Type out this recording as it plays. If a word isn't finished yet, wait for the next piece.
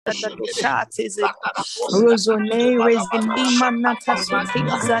Rosone Resinima Nata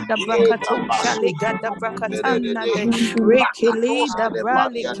Sutiza da Brakato Shalega da Brakatana de Rekele da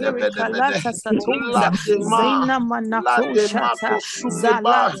Brale Kirikalata Satuza Zaina Manako Shata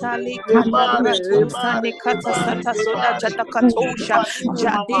Zalata Likanda Bratusa Nekata Sata Soda Jadakatosha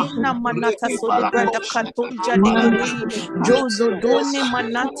Jadena Manata Soda Brada Katoja Digedi Jozo Done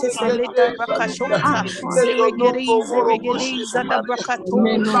Manate Seleda Brakashota Zeregedi Zada Brakato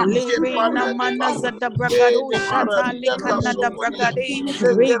Lerena Manaza da Bragado Shata Likana da Bragade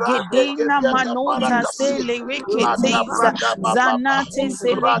Regedena Manota Sele Reketeza Zanate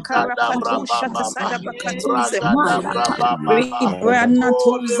Sele Karakato Shata Sada Brakatuze Brana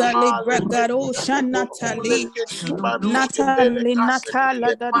Le Bragado Shanatali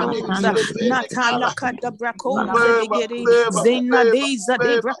Natala Dadoza Natala Kada Brakoza Digeri Zena Deza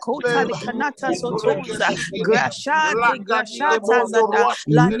de Brakota de Kanata Sotoza Grashata Zada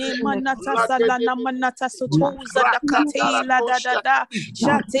La Nemanata Salana Manata Sotoza da Katela da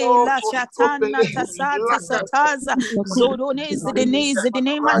Shatela Shatana Tasata Sataza Zodonez the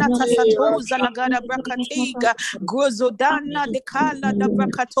Nemanata Satoza Lagada Brakatega Grozodana de Kala da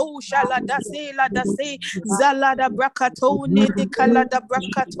Brakatosha La Dase Zala da Brakatone de Kala da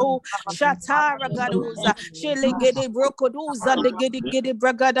Brakato Shatara Gadoza Shelegede Brokoduza de Gede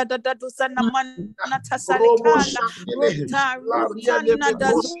Bragada da Dusana Manata Salekala Rutana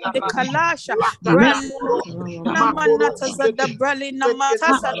de Kalasha Namanata Zada Brali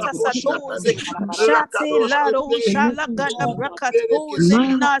Namatasa Tasatoze Shate Laro Shalagada Brakatoze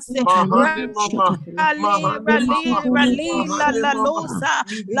Nase Rali la losa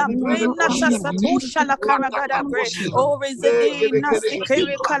la brena tasatosha la karagada bre o rezedina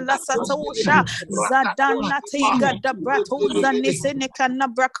sikere kala satosha zadana tiga da bratoza niseneka na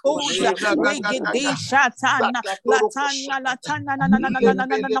brakoza regede shatana latana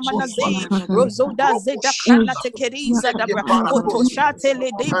na manaze rozoda zeda kana tekeriza da brakoto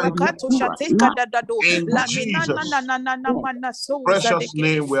shatele de brakato shateka da do la na manaso precious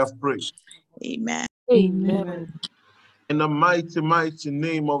name we have prayed. Amen. Amen. In the mighty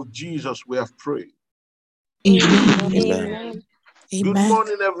name of Jesus, we have prayed. Amen. Amen. Good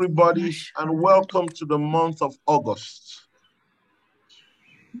morning, everybody, and welcome to the month of August,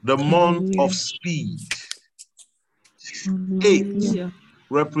 the month of speed. 8,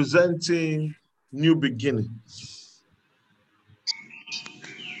 representing new beginnings.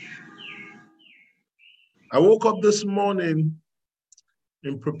 I woke up this morning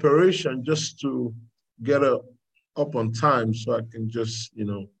in preparation just to get up on time so I can just,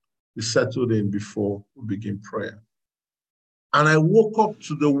 be settled in before we begin prayer. And I woke up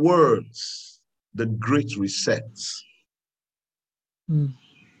to the words, the Great Reset.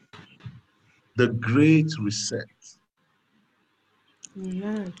 The Great Reset.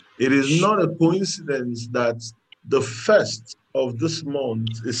 Amen. It is not a coincidence that the first of this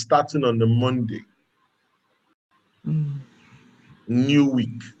month is starting on the Monday. New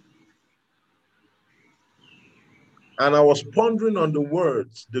week. And I was pondering on the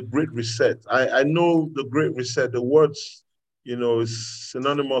words, the Great Reset. I know the Great Reset, the words, is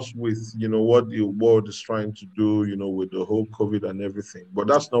synonymous with, what the world is trying to do, with the whole COVID and everything. But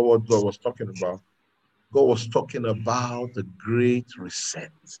that's not what God was talking about. God was talking about the Great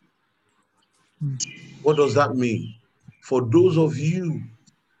Reset. What does that mean? For those of you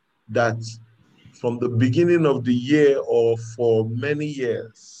that from the beginning of the year or for many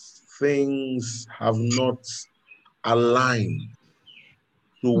years, things have not aligned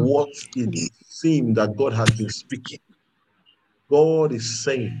to what it seemed that God has been speaking. God is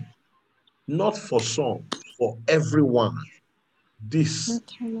saying, not for some, for everyone, this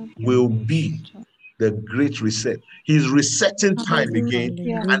will be the Great Reset. He's resetting time again,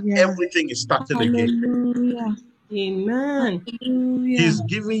 and everything is starting again. Amen. He's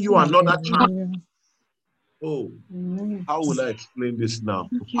giving you another chance. Oh, how will I explain this now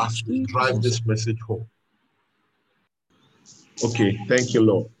to drive this message home? Okay, thank you,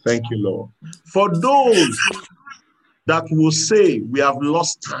 Lord. Thank you, Lord. For those that will say we have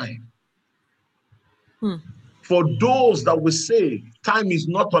lost time, for those that will say time is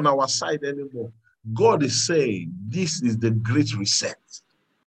not on our side anymore, God is saying this is the Great Reset.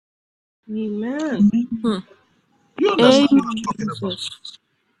 Amen. You understand what I'm talking about?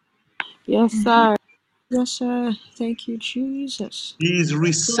 Yes, sir. Yes, sir. Thank you, Jesus. He is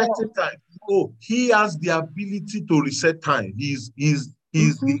resetting time. Oh, he has the ability to reset time. He's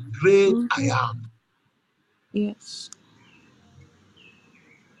the great I am. Yes.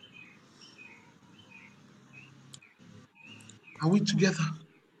 Are we together?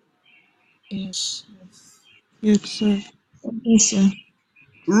 Yes. Yes, sir. Yes, sir.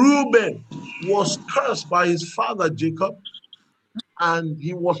 Reuben was cursed by his father Jacob, and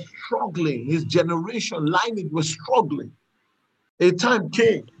he was struggling. His generation lineage was struggling. A time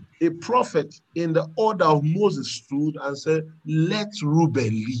came, a prophet in the order of Moses stood and said, let Reuben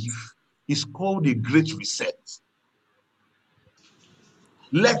live. It's called a great reset.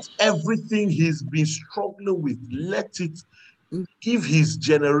 Let everything he's been struggling with, let it give his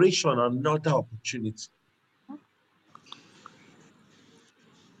generation another opportunity.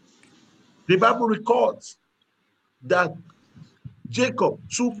 The Bible records that Jacob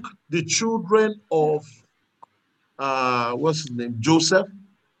took the children of what's his name, Joseph,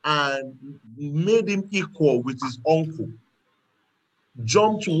 and made him equal with his uncle.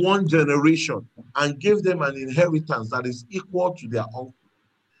 Jumped one generation and gave them an inheritance that is equal to their uncle.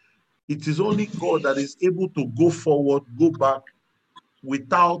 It is only God that is able to go forward, go back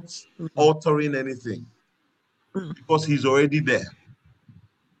without altering anything, because he's already there.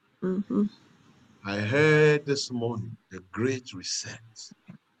 I heard this morning the great reset.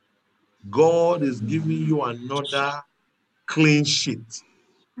 God is giving you another clean sheet,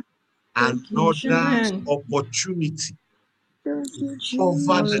 another opportunity to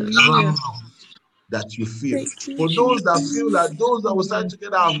cover the ground that you feel. For those that feel that those that were starting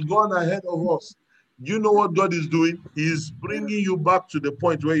together have gone ahead of us, you know what God is doing? He's bringing you back to the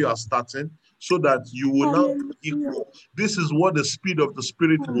point where you are starting, so that you will now be equal. This is what the speed of the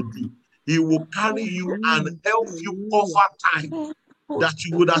Spirit will do. He will carry you and help you over time, that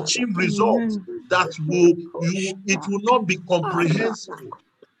you would achieve results that it will not be comprehensible.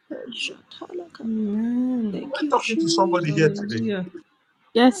 Am I talking to somebody here today?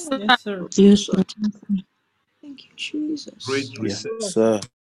 Yes, sir. Yes, sir. Yes, sir. Thank you, Jesus. Great reset. Yes, sir.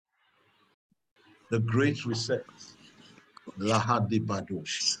 The great reset. Lahadi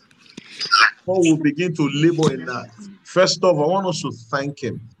Badosh. Paul will begin to labor in that. First off, I want us to thank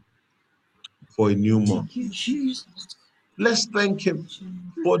him for a new month. Thank you, Jesus. Let's thank him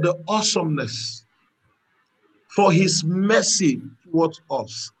for the awesomeness, for his mercy towards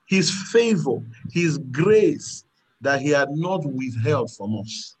us, his favor, his grace that he had not withheld from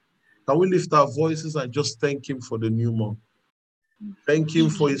us. Can we lift our voices and just thank him for the new month? Thank him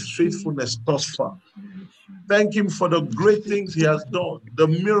for his faithfulness thus far. Thank him for the great things he has done, the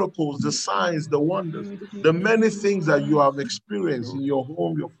miracles, the signs, the wonders, the many things that you have experienced in your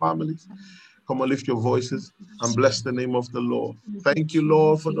home, your families. Come on, lift your voices and bless the name of the Lord. Thank you,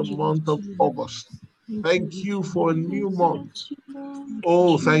 Lord, for the month of August. Thank you for a new month.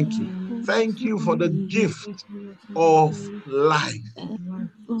 Oh, thank you. Thank you for the gift of life.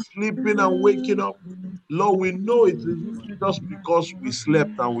 Sleeping and waking up. Lord, we know it is not just because we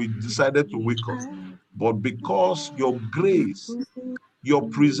slept and we decided to wake up, but because your grace, your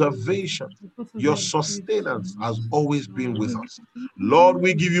preservation, your sustenance has always been with us. Lord,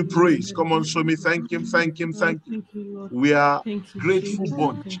 we give you praise. Come on, show me. Thank him, thank him, thank you. We are grateful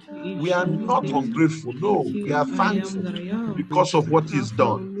bunch. We are not ungrateful. No, we are thankful because of what he's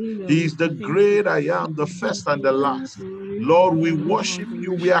done. He is the great I am, the first and the last. Lord, we worship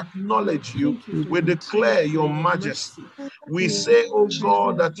you. We acknowledge you. We declare your majesty. We say, oh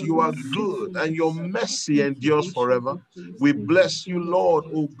God, that you are good and your mercy endures forever. We bless you, Lord,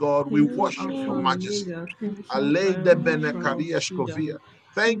 oh God. We worship your majesty.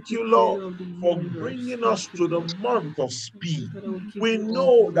 Thank you, Lord, for bringing us to the month of speed. We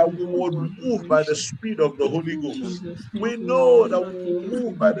know that we will move by the speed of the Holy Ghost. We know that we will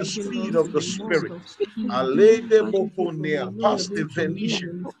move by the speed of the Spirit.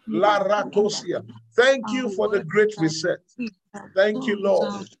 Thank you for the great reset. Thank you,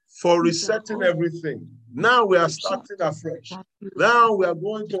 Lord, for resetting everything. Now we are starting afresh. Now we are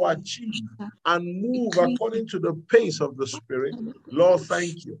going to achieve and move according to the pace of the Spirit. Lord,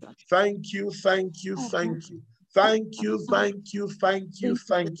 thank you. Thank you, thank you, thank you. Thank you, thank you, thank you,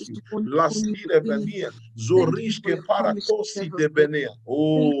 thank you.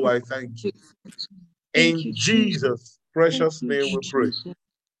 Oh, I thank you. In Jesus' precious name we pray.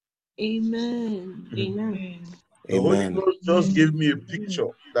 Amen. Amen. The Holy Ghost just gave me a picture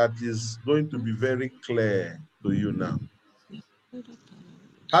that is going to be very clear to you now.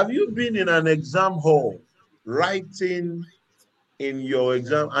 Have you been in an exam hall writing in your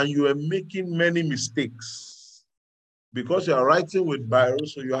exam and you are making many mistakes? Because you are writing with biro,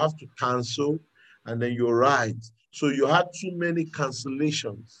 so you have to cancel and then you write. So you had too many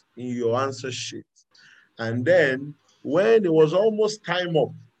cancellations in your answer sheet. And then when it was almost time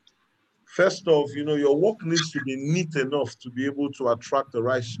up, first off, your work needs to be neat enough to be able to attract the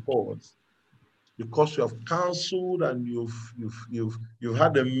right scores, because you have canceled and you've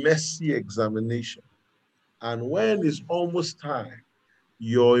had a messy examination. And when it's almost time,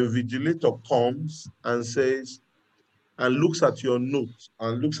 your invigilator comes and says, and looks at your notes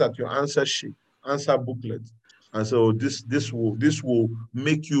and looks at your answer sheet, answer booklet, and so this will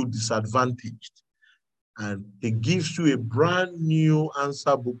make you disadvantaged. And he gives you a brand new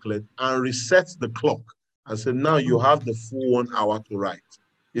answer booklet and resets the clock and said, now you have the full 1 hour to write.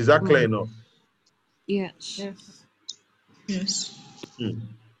 Is that clear enough? Yes. Yes. Yes.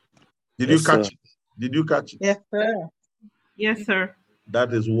 Did you catch it? Did you catch it? Yes, sir. Yes, sir.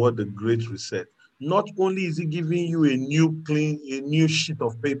 That is what the great reset. Not only is he giving you a new sheet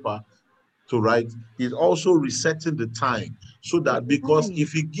of paper to write, he's also resetting the time so that, because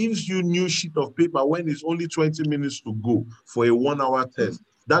if he gives you new sheet of paper when it's only 20 minutes to go for a 1 hour test,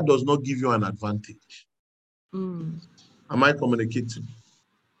 that does not give you an advantage. Am I communicating?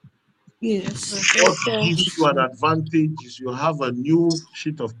 Yes. What gives you an advantage is you have a new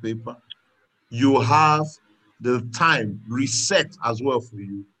sheet of paper, you have the time reset as well for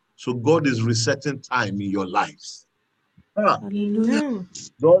you. So God is resetting time in your lives. Hallelujah.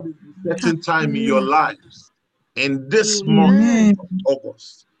 God is resetting time in your lives in this month of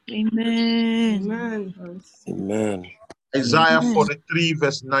August. Amen. Amen. Isaiah 43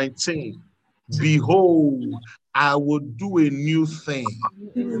 verse 19. Behold, I will do a new thing.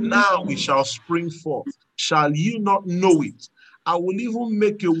 Now it shall spring forth. Shall you not know it? I will even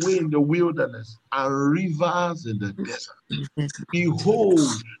make a way in the wilderness and rivers in the desert. Behold,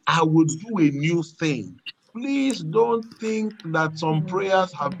 I will do a new thing. Please don't think that some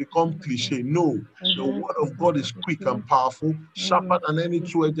prayers have become cliche. No, the word of God is quick and powerful, sharper than any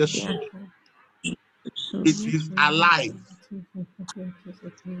two-edged sword. It is alive.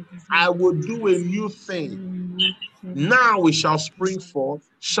 I will do a new thing. Now it shall spring forth.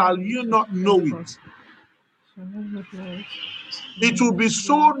 Shall you not know it? It will be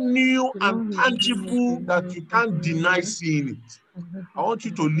so new and tangible that you can't deny seeing it. I want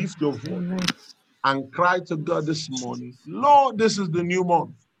you to lift your voice and cry to God this morning. Lord, this is the new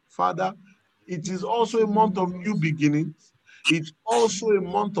month. Father, it is also a month of new beginnings. It's also a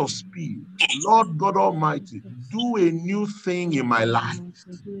month of speed. Lord God Almighty, do a new thing in my life.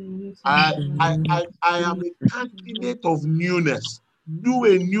 I am a candidate of newness. Do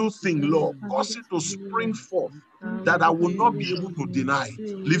a new thing, Lord. Cause it to spring forth that I will not be able to deny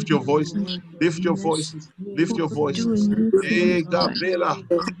it. Lift your voices. Lift your voices. Lift your voices. Eh, Gabriela.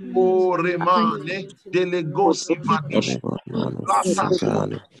 O remane delegosi vadish.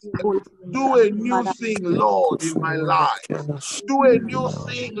 Do a new thing, Lord, in my life. Do a new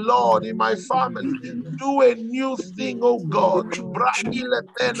thing, Lord, in my family. Do a new thing, oh God. Braile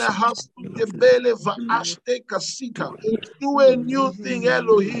bene hastu gebele va ashte kasika. Do a new thing,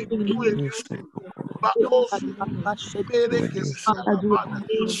 Elohim. Do a new thing. Ba osu bere kesana bana.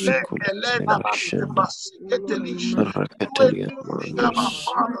 Lekelena bate basiketelish. Do a new thing, Abba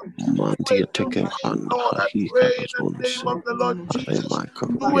Father. Do a new thing, Lord. I pray in the name of the Lord Jesus.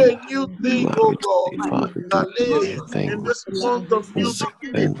 Do a new thing, oh God. In this month of new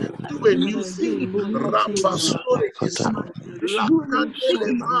beginning, do a new thing. Rapasore kesana.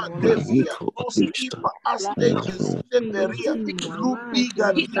 Lakandele ma devia noskipa asteke steperia.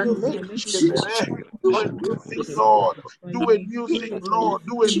 Lubiga dio vishke bere. Do a new thing, Lord. Do a new thing, Lord.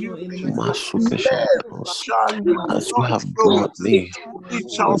 Do a new thing. Said, shall you As you not have know brought me, it? It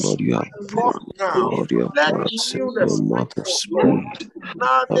oh shall Lord, you have spring forth brought, now. Lord, you have Let brought us into a newness spring month of forth, Lord. speed,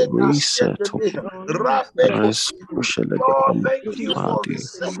 Now a they can see reset, the oh day. God. Lord, thank you for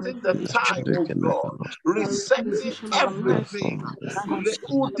resetting the time, oh God. Resetting everything.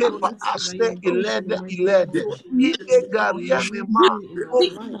 Leute pa aste ilede ilede. Ile garia nema.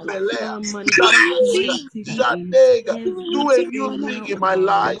 Oku belea. Jadega. Jadega. Do a new thing in my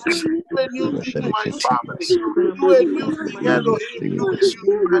life. Do a new thing in my family. Do a new thing, Elohim. Do a new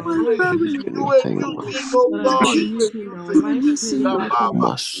thing, I pray. Do a new thing, oh God. Do a new thing.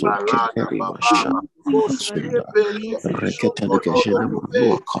 Baba, Barada, Baba, Boske Beria,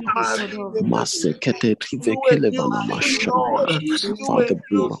 Shokononobe, Marine Kesike. Do a new thing, Lord. Do a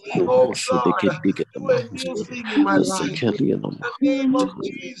new thing, oh God. Do a new thing in my life. In the name of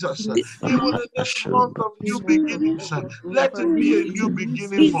Jesus, even in this month of new beginnings, let it be a new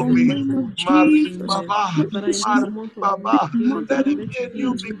beginning for me. Marie Baba, Marie Baba, let it be a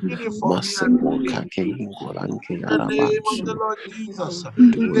new beginning for me and Elohim. In the name of the Lord Jesus.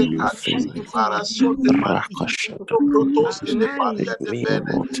 Do a new thing.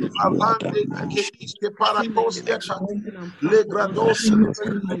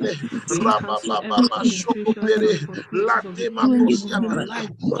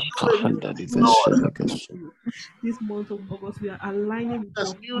 This month of August, we are aligning with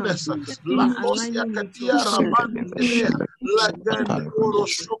your newness. We are aligning with your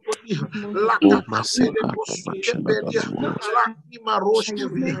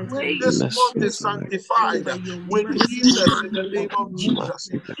This month is sanctified with newness in the name of Jesus.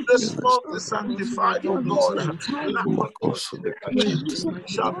 This month is sanctified, oh God.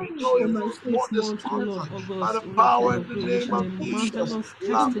 Shall be no evil for this month by the power in the name of Jesus.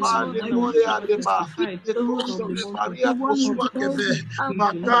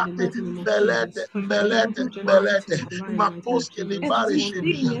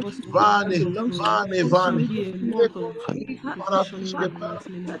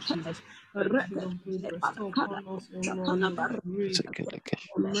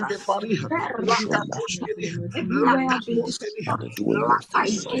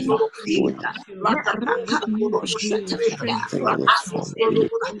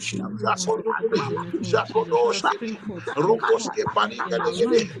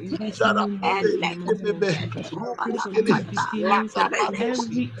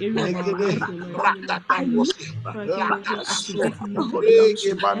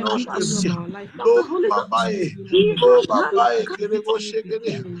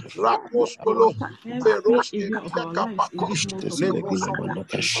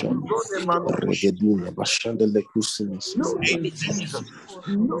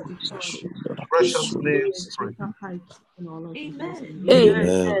 Precious name, pray.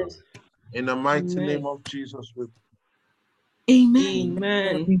 Amen. In the mighty name of Jesus, we pray.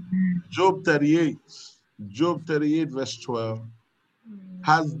 Amen. Job 38, verse 12.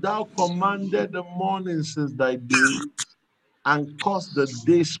 Hast thou commanded the morning since thy day, and caused the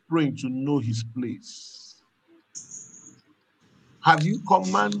day spring to know his place? Have you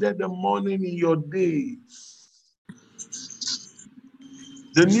commanded the morning in your days?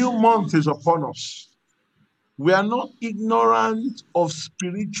 The new month is upon us. We are not ignorant of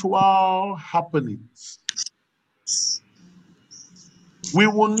spiritual happenings. We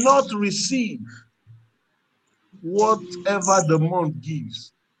will not receive whatever the month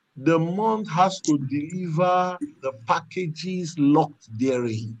gives. The month has to deliver the packages locked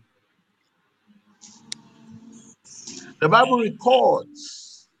therein. The Bible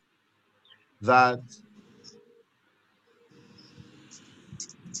records that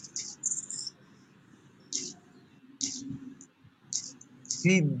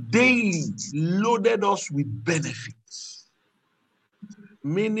he daily loaded us with benefits,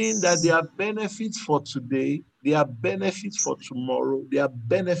 meaning that there are benefits for today, there are benefits for tomorrow, there are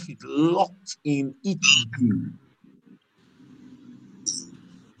benefits locked in each day.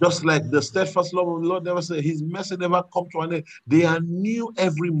 Just like the steadfast love of the Lord never said, his mercy never come to an end. They are new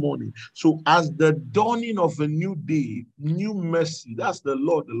every morning. So as the dawning of a new day, new mercy, that's the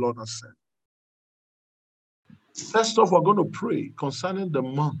Lord has said. First off, we're going to pray concerning the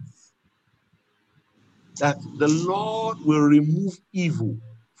month, that the Lord will remove evil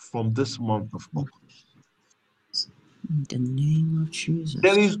from this month of August. In the name of Jesus.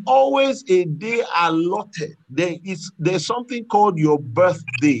 There is always a day allotted. There's something called your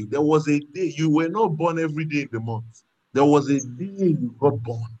birthday. There was a day. You were not born every day in the month. There was a day you got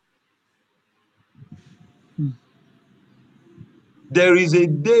born. There is a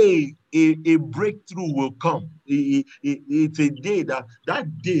day a breakthrough will come. It's a day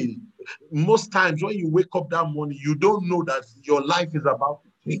that day, most times when you wake up that morning, you don't know that your life is about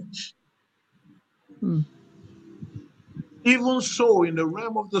to change. Even so, in the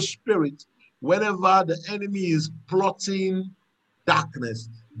realm of the spirit, whenever the enemy is plotting darkness,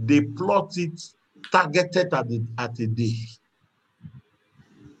 they plot it targeted at a day.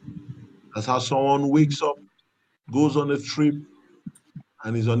 That's how someone wakes up, goes on a trip,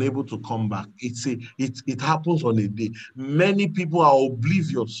 and is unable to come back. It happens on a day. Many people are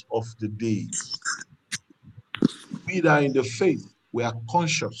oblivious of the days. We that are in the faith, we are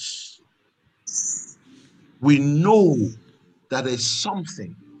conscious. We know that there's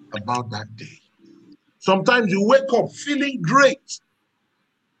something about that day. Sometimes you wake up feeling great.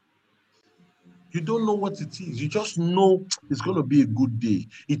 You don't know what it is. You just know it's going to be a good day.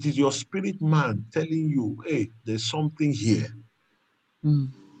 It is your spirit man telling you, hey, there's something here.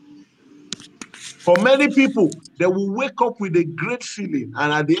 For many people, they will wake up with a great feeling,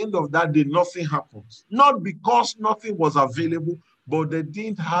 and at the end of that day, nothing happens. Not because nothing was available, but they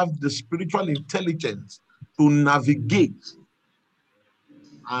didn't have the spiritual intelligence to navigate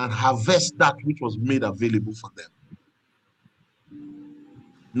and harvest that which was made available for them.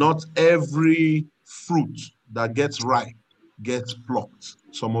 Not every fruit that gets ripe gets plucked.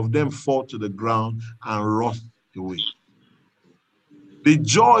 Some of them fall to the ground and rot away. The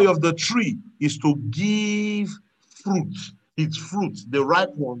joy of the tree is to give fruit, its fruit, the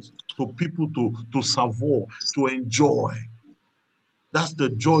ripe ones, to people to savour, to enjoy. That's the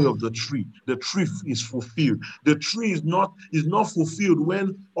joy of the tree. The tree is fulfilled. The tree is not fulfilled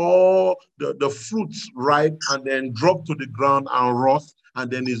when all the fruits ripe and then drop to the ground and rot, and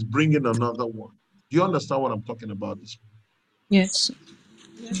then is bringing another one. Do you understand what I'm talking about? This? Yes.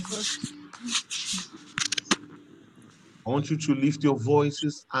 Yes, I want you to lift your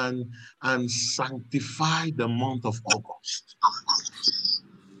voices and sanctify the month of August.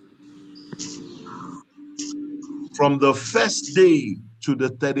 From the first day to the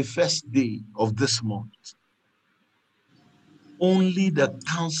 31st day of this month, only the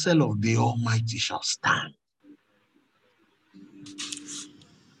counsel of the Almighty shall stand.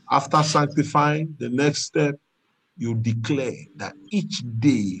 After sanctifying, the next step, you declare that each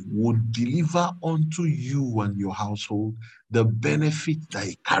day would deliver unto you and your household the benefit that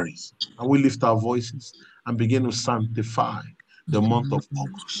it carries. And we lift our voices and begin to sanctify the month of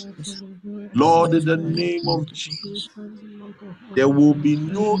August. Lord, in the name of Jesus, there will be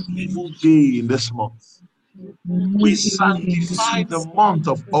no evil day in this month. We sanctify the month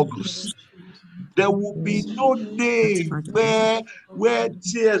of August. There will be no day where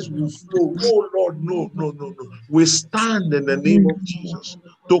tears will flow. Oh Lord, no. We stand in the name of Jesus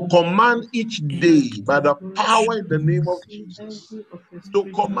to command each day by the power in the name of Jesus, to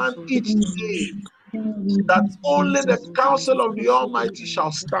command each day that only the counsel of the Almighty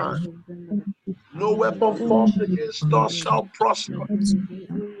shall stand. No weapon formed against us shall prosper.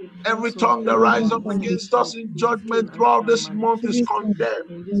 Every tongue that rises up against us in judgment throughout this month is condemned.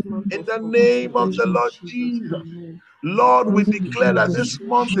 In the name of the Lord Jesus. Lord, we declare that this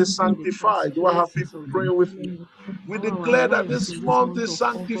month is sanctified. Do I have people praying with me? We declare that this month is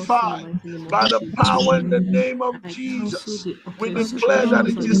sanctified by the power in the name of Jesus. We declare that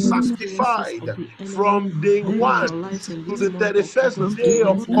it is sanctified from day 1 to the 31st day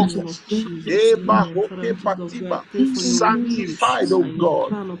of August. Sanctified, oh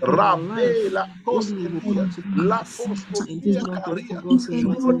God. Rabela Koskelia, La Koskotia Karia,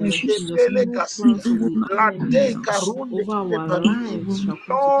 Jone Kepele Kasia, La De Karunde Keparia.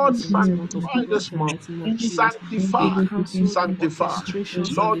 Lord, sanctify this month. Sanctify, sanctify.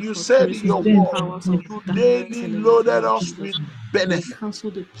 Lord, you said in your word, you daily loaded us with benefit.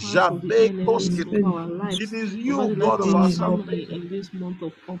 It is you, God of our salvation.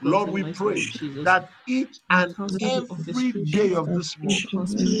 Lord, we pray that each and every day of this month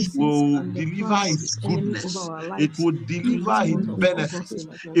will deliver his goodness. It will deliver his benefits.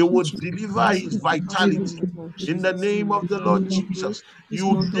 It will deliver his vitality. In the name of the Lord Jesus,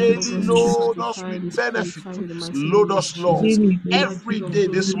 you daily load us with benefits. Load us, Lord. Every day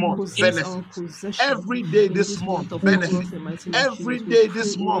this month, benefits. Every day this month, benefit. Every day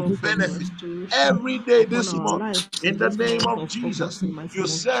this month, benefit. Every day this month, in the name of Jesus. You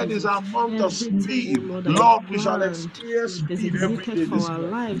said is a month of speed. Lord, we shall experience speed every day this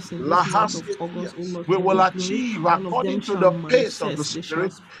month. We will achieve according to the pace of the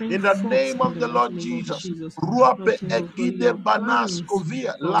Spirit in the name of the Lord Jesus. Ruape egide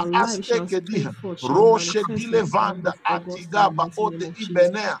banaskovia la astekediha roche dilevanda atigaba ode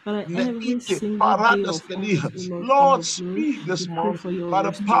ibenea neike paradeskeliha. Lord, speed this month by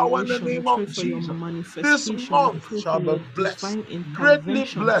the power in the name of Jesus. This month shall be blessed, greatly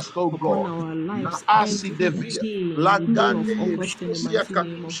blessed, oh God. Naasi devia lagande kosia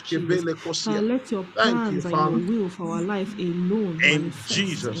katushke bele kosia. Thank you, Father. In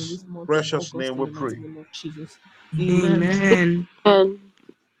Jesus' precious name we pray. Amen.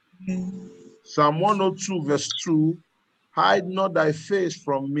 Psalm 102 verse 2, hide not thy face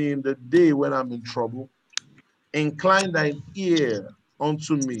from me in the day when I'm in trouble. Incline thine ear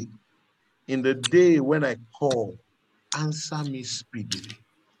unto me in the day when I call. Answer me speedily.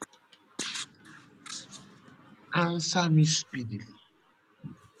 Answer me speedily.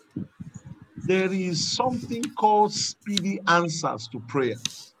 There is something called speedy answers to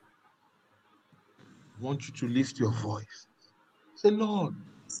prayers. I want you to lift your voice. Say, Lord,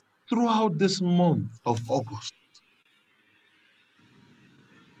 throughout this month of August,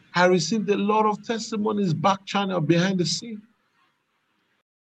 I received a lot of testimonies back channel behind the scene.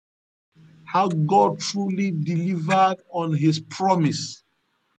 How God truly delivered on his promise.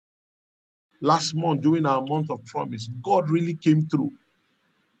 Last month, during our month of promise, God really came through.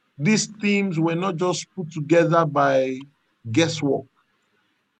 These themes were not just put together by guesswork.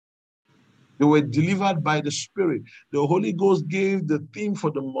 They were delivered by the Spirit. The Holy Ghost gave the theme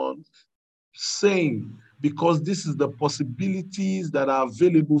for the month, saying, because this is the possibilities that are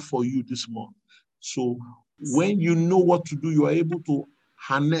available for you this month. So when you know what to do, you are able to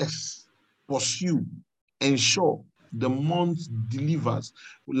harness, pursue, ensure the month delivers.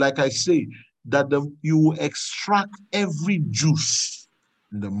 Like I say, that you will extract every juice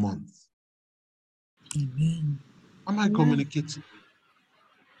in the month. Amen. Am I communicating?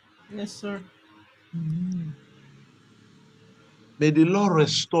 Yes, sir. Amen. May the Lord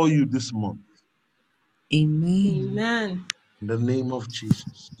restore you this month. Amen. Amen. In the name of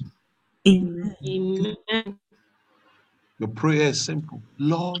Jesus. Amen. Amen. Your prayer is simple.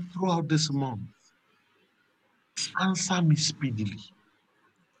 Lord, throughout this month, answer me speedily.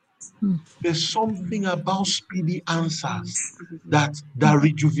 There's something about speedy answers that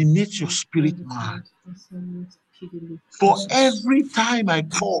rejuvenates your spirit man. For every time I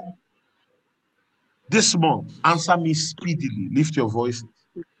call this month, answer me speedily. Lift your voices.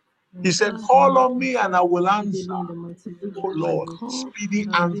 He said, call on me and I will answer. Oh Lord, speedy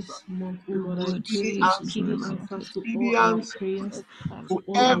answer. This month, oh Lord, I Speedy pray answer. speedy answers to Speedy all our answer prayers, to to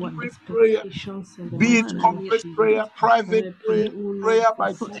all our every prayer, expectations in the be it mighty name of corporate Jesus. prayer, private I pray, prayer, oh Lord, prayer for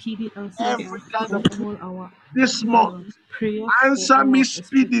by text, speedy answers every kind for of all our this month. prayers, for Answer all me our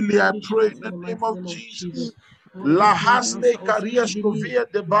speedily, I pray, in expectations in the the name mighty of name of Jesus. Jesus. Lord, La this month haste answer us carriers to speedily via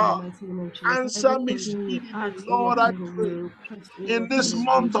the in the bar. mighty name of Jesus. Answer me Everything we speedily, ask, Lord, I everything we pray. request, oh In Lord, this King of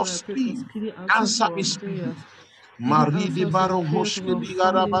Glory, month of Father, I pray for speed, speedy answers answer to me our speedily. prayers. Speedy Marie de answers to the Baro prayers of Hoske our di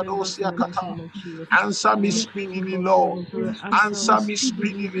family members in Garabadosia the mighty Kata. name of Jesus. Answer me I pray, O speedily, Lord, King Lord. of Glory, answer Answer us me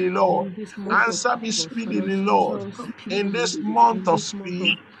speedily speedily, Lord. in this month of Answer me August. Father, speedily, Lord. answer us In speedily this month in of this month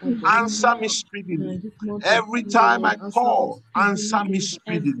of speed, August. answer me speedily. This month of Every speed, O time Lord, I answer us call, answer speedily me in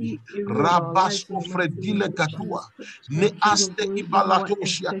speedily. every area of our lives in Rabasto the mighty name Fredile of Katua. Jesus. Ne King of aste Glory, in our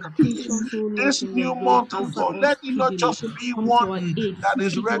ibalatoshia katia. expectations, O Lord, This King new of Glory, month of answer God, us let it not speedily. just be Come to our one aid that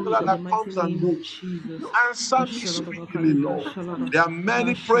is speedily regular, in the that mighty comes and name of goes. Jesus. Answer me speedily, Lord. Shalaba. There are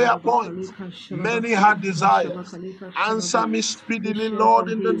many prayer Mashalaba points, Kalika Shalaba. many heart Mashaba desires. Kalika Answer Shalaba. me speedily, Ancient Lord, of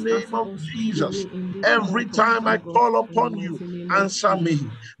in the days, name answer of us Jesus. speedily in this Every month of time I August call in the upon you, mighty name of answer Jesus.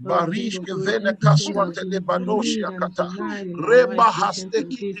 me. Father, King Barish of Glory, kevene everything that has kaswate de been delayed badoshia and kata. denied in our lives, Reba Ancient haste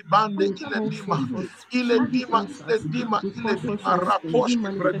of days, ikibande we ile call dima. forth for Ile speedy dima, ile answers. dima, We ile call forth dima. for speedy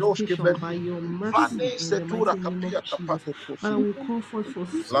Rakoshke bredoshke manifestation by venia. your mercy Vane in the setura mighty name of kapia Jesus. kapato Father, kosia. we call forth for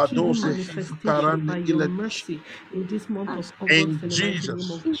La speedy dose manifestation karane by your ile. mercy in this month of August In in the mighty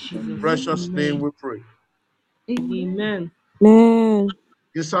name Jesus' of Jesus. precious name Amen. we pray. Amen. Amen.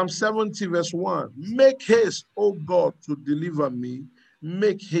 In Psalm 70 verse 1, make haste, O God, to deliver me.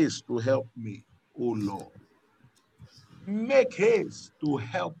 Make haste to help me, O Lord. Make haste to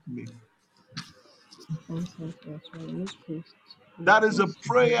help me. That is a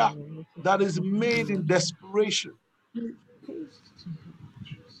prayer that is made in desperation.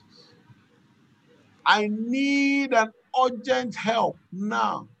 I need an urgent help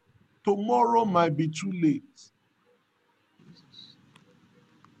now. Tomorrow might be too late.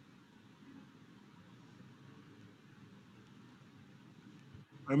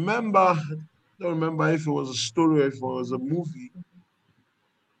 I don't remember if it was a story or if it was a movie.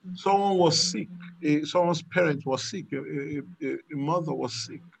 Someone was sick. Someone's parent was sick. A mother was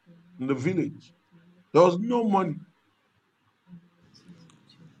sick in the village. There was no money.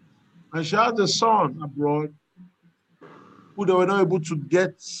 And she had a son abroad who they were not able to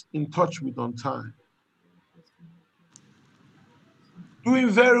get in touch with on time. Doing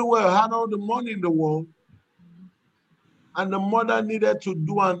very well, had all the money in the world. And the mother needed to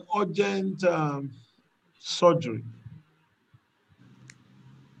do an urgent surgery.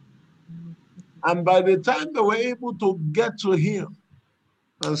 And by the time they were able to get to him,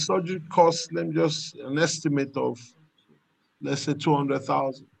 and surgery cost them just an estimate of, let's say,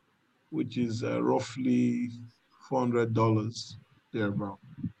 200,000, which is roughly $400 thereabout.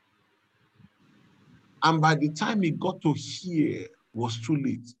 And by the time he got to here, was too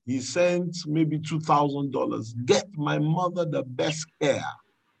late. He sent maybe $2,000. Get my mother the best care.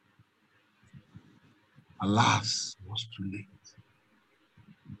 Alas, it was too late.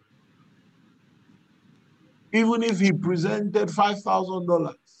 Even if he presented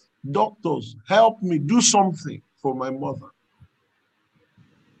 $5,000, doctors, help me do something for my mother.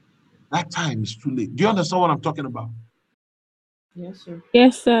 That time is too late. Do you understand what I'm talking about? Yes, sir.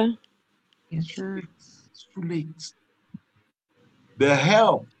 Yes, sir. Yes, sir. It's too late. The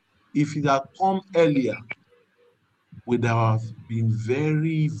help, if it had come earlier, would have been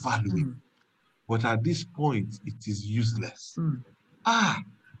very valuable. But at this point, it is useless.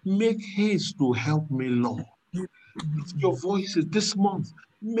 Make haste to help me, Lord. Lift your voices this month.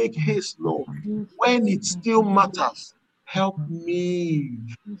 Make haste, Lord. When it still matters, help me.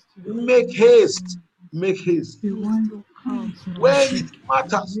 Make haste. Make haste. When it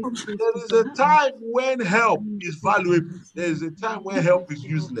matters, there is a time when help is valuable. There is a time when help is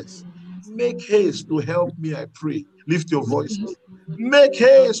useless. Make haste to help me, I pray. Lift your voices. Make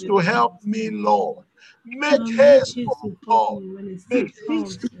haste to help me, Lord. Make haste, oh God. Make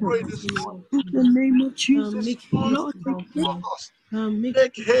haste to pray this morning. In the name of Jesus, Make Month haste Lord, to of help me. August. Make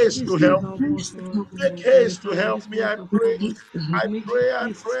Make haste to haste to help help me. us, Lord. Make haste to help This me, I month of pray. August. I Make pray, I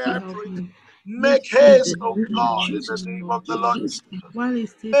haste pray, to I help pray. me. Make Haste haste, to oh help me in the God, in the mighty name name of of the Lord Jesus. Jesus. While it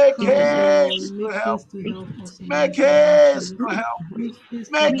still Make comes, O Lord, haste to make help haste to me. help us in the Make mighty name of haste Jesus. to help me. Make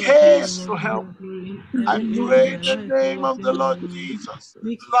haste to Make help me, O haste to Lord, King help of me. glory, in I every area of pray in my the life, O name Lord, of the King of Lord glory. Jesus.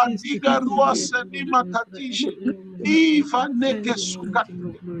 Make La haste to diga help me, rua O Lord, King of senima glory, so that katisha. every area of my life will Ifa neke excel, O Lord, King sukatile.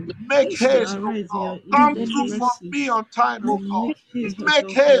 of glory. Make So haste, oh arise in God. your Come infinite through for mercy me on time, oh and God. make haste to Make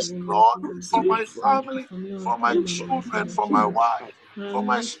help me, haste, O Lord, Lord, King of for glory. my Come through family, for me on for my time in the mighty children, name of for my Jesus. wife, for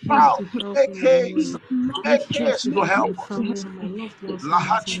my Make haste spouse. to help Make me, O haste. Lord. Make Make haste haste to to help help my us. family and my loved ones in the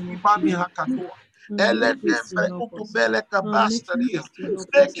mighty name Lahachiki of bani Jesus. hakatua. Make haste to Eledembe help us. ukubele Make kabastaria. haste to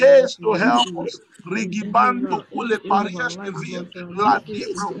help us Make in the haste mighty to name of help Jesus. us. In Rigibando ule every area of our parias lives, nevia. Lord God, La make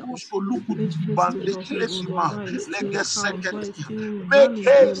haste to debro help us. usko luku Make haste to dibande help me, O Lord, kilesima. while it still counts, while it Legeseketia. still Make values,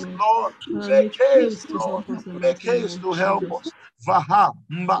 O haste, Lord. Lord. Make Make haste, haste to Lord. help us in the Make mighty name haste of to help Jesus. us. Vaha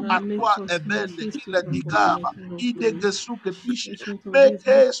mba atwa Make ebende haste to ile help us, O Lord, digaba. King of Ide glory. gesuke tisha. Ancient of Make days,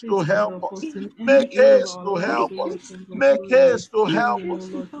 make haste to haste to help help us. us in every Make area of haste our to lives, help O us. Lord, King of Make glory, that is haste to help pending, O us.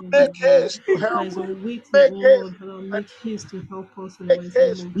 Lord, King Make of glory, haste to that help is us. awaiting, Make O haste. Lord, Father, make haste to help us in the Make mighty name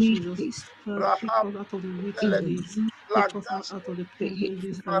haste. of Jesus. Take Rahab us out of the waiting Melech, days, take us out Lagaste, of the pending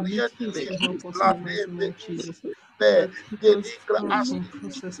days, and make haste Marietele, to help us in La the mighty name Debe, of Jesus. Be, Take us Deligra out from Asti,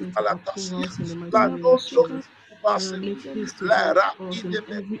 processing to Alatasia, approvals in the mighty La name of Donso, Jesus. Ubase, Make haste to La help Ra, us in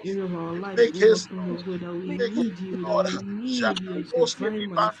every Idebekus. area of our lives, Make O Lord, haste, King Lord. of God, that we Make need haste, you, that Lord. we need your Jakoske divine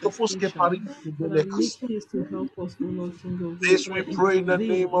Bibanto Kuske manifestation. Paris, Father, make Belekas. haste to help us, O Lord, King of glory. This Father, we pray in the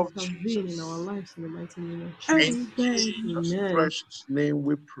name of intervene in our Jesus. lives in the mighty name of In Jesus. Jesus' Amen. precious name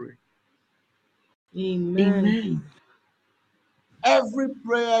we pray. Amen. Amen. Every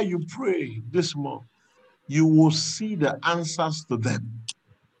prayer you pray this month, you will see the answers to them.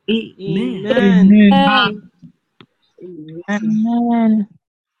 Amen. Amen. Amen.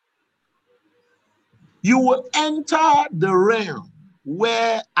 You will enter the realm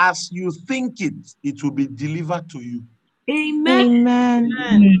where, as you think it, it will be delivered to you. Amen. Amen.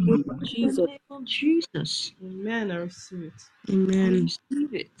 Amen. In the name of Jesus. Amen. I receive it. I Amen.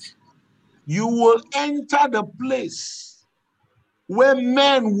 receive it. You will enter the place where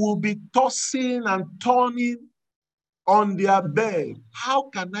men will be tossing and turning on their bed. How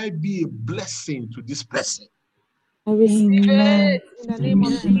can I be a blessing to this person? I receive Amen. it in the I name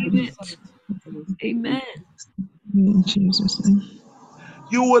of receive Jesus. it. Amen. In Jesus' name.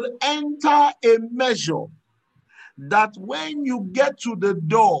 You will enter a measure that when you get to the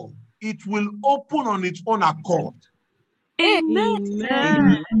door, it will open on its own accord. Amen.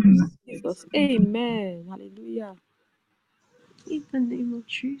 Amen. Jesus. Amen. Hallelujah. In the name of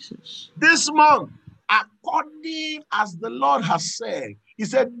Jesus. This month, according as the Lord has said, He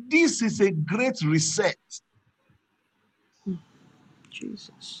said, this is a great reset,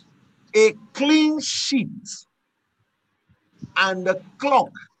 Jesus. a clean sheet, and the clock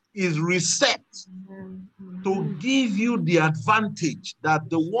is reset to give you the advantage that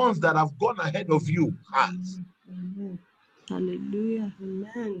the ones that have gone ahead of you has. Amen. Hallelujah.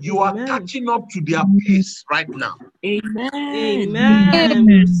 Amen. You are Amen. catching up to their pace right now. Amen. Amen.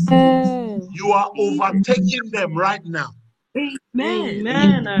 We receive it. Amen. You are overtaking them right now. Amen.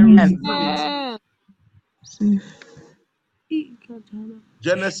 Amen. I receive it. Amen.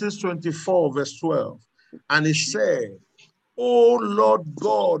 Genesis 24, verse 12. And he said, O Lord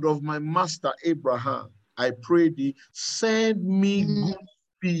God of my master Abraham, I pray thee, send me good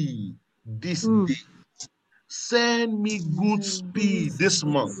speed this day. Send me good speed this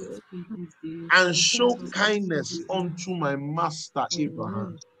month, and show kindness unto my master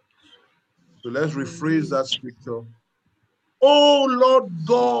Abraham. So let's rephrase that scripture. O Lord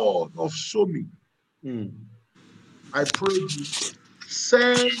God of Somi, I pray thee,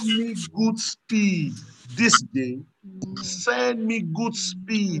 send me good speed this day. Send me good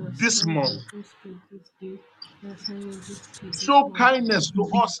speed this month. Show kindness to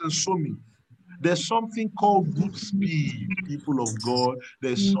us and show me. There's something called good speed, people of God.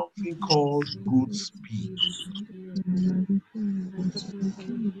 There's something called good speed.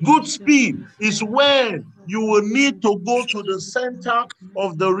 Good speed is when you will need to go to the center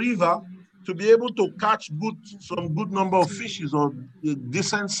of the river to be able to catch some good number of fishes or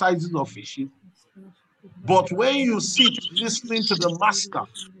decent sizes of fishes. But when you sit listening to the master,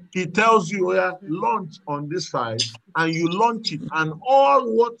 he tells you, yeah, launch on this side, and you launch it, and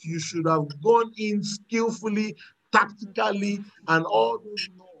all what you should have gone in skillfully, tactically, and all those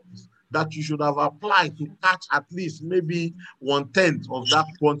laws that you should have applied to catch at least maybe 1/10 of that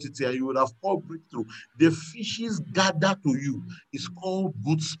quantity, and you would have called breakthrough. The fishes gather to you. It's called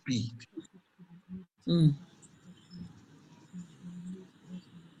good speed.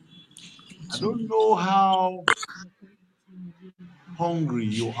 I don't know how hungry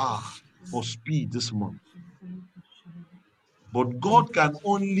you are for speed this month, but God can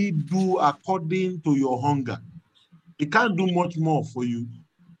only do according to your hunger. He can't do much more for you.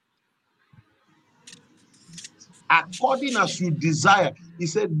 According as you desire. He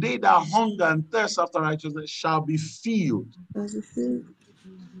said, they that hunger and thirst after righteousness shall be filled.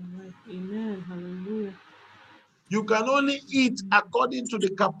 Amen. Hallelujah. You can only eat according to the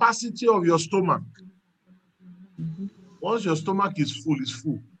capacity of your stomach. Once your stomach is full, it's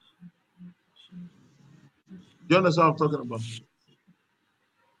full. Do you understand what I'm talking about?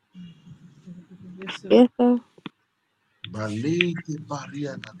 Yes, sir.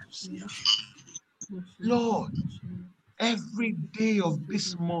 Lord, every day of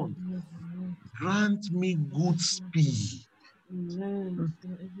this month, grant me good speed.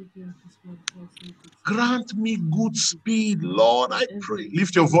 Grant me good speed, Lord, I pray.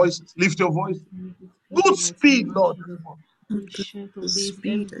 Lift your voice. Lift your voice. Good speed, Lord. Ancient of days,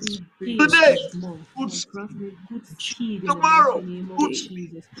 every day Today, of this month, good speed. grant me good speed in Tomorrow, the mighty name of good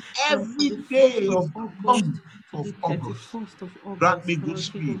speed. Jesus. Every From the day 1st of the month to of the August, 31st of grant August, me Father, good King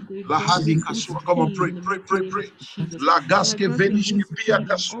speed. of glory, grant Lahadi me good kasua. Come on, speed pray, in the pray, mighty pray, name pray. of Jesus. Father, Lagaske grant me good venishke pia speed in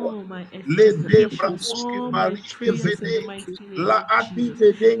kasua. all my Le de expectations, brakoske all my barishke prayers in the vede. mighty name La of adi Jesus.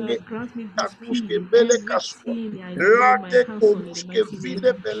 vedenge Father, grant me good speed takuske in bele kasua. everything I lay La my de hands on in the koruske mighty name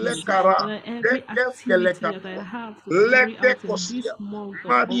vide of bele Jesus. kara. Father, every Deke skele activity that I kasua. have to carry Lete out in this kosia. month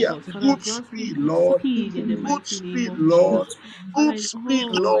of Maria, August, Father, good grant me speed, good Lord. speed in the Good mighty name speed, of Jesus. Lord. Father, Good in speed,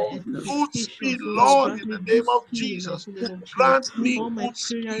 all my Lord. Good speed, expectations, oh Lord, Lord, grant in me the good name of speed in the Jesus. mighty name of Jesus. Grant me All my good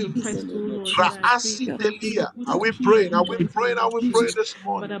prayer speed. requests, oh Lord, Father, I pray, Raasi grant me Delia. good Are we speed praying? in Are the we mighty praying? name Are of we praying Jesus. this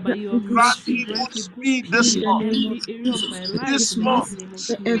morning? Father, by your Grant mercy, me good grant me good speed this speed in month. every area of my life This in the month, mighty name of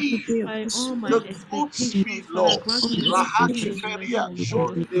Jesus. speed. By all my The good speed, expectations, Father, Lord. grant me good speed Lahadi in the mighty Feria, name of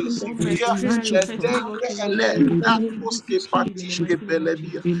Jesus. John All my Desivia, prayer requests, oh Lord, Ledengre King of Ele, glory, grant me good Dakoske speed in the Patishke mighty name of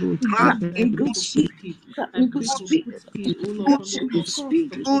Beledia. Jesus. Grant I me pray good for good speed. speed. I pray Good for speed. good speed, oh Lord, Good from the speed.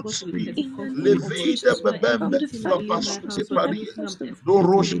 1st of Good August to the speed. 31st of August. Levide Father, bebembe everything I lay my papasuke hands on, paria. everything I'm expecting,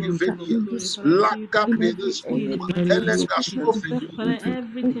 Doroshke Lord, King of venia. glory, Father, I pray Laka grant me good pedesco. speed in the mighty Ele name of gasko Jesus. venia. Father,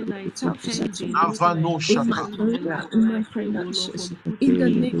 everything I put hands in, everything I Avano put my shata. hand on, Father, I pray, oh Lord, for good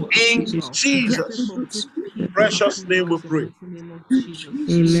speed, for In approval. I pray Jesus' for good speed, for precious name we approvals in the pray. mighty name of Jesus.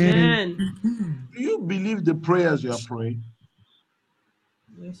 Amen. Do you believe the prayers you are praying?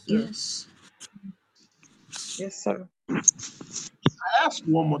 Yes, sir. Yes, sir. I ask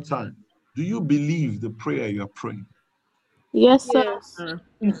one more time. Do you believe the prayer you are praying? Yes, sir.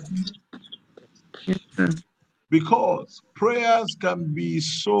 Yes, sir. Because prayers can be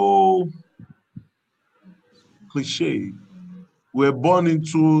so cliche. We're born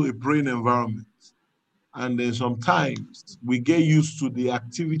into a praying environment. And then sometimes we get used to the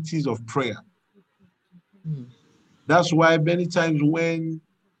activities of prayer. That's why many times when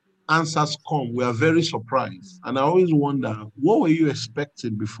answers come, we are very surprised. And I always wonder, what were you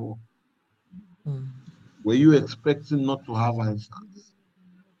expecting before? Were you expecting not to have answers?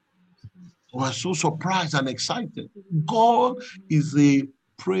 We are so surprised and excited. God is a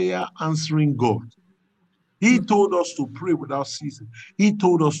prayer answering God. He told us to pray without ceasing. He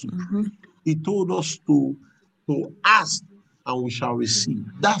told us to pray. He told us to ask and we shall receive.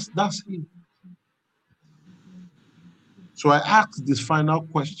 That's it. So I ask this final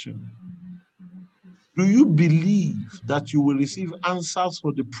question. Do you believe that you will receive answers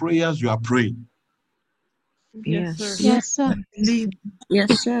for the prayers you are praying? Yes, sir. Yes, sir.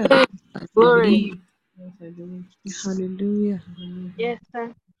 Yes, sir. I Glory. believe. Yes, I believe. Hallelujah. Yes,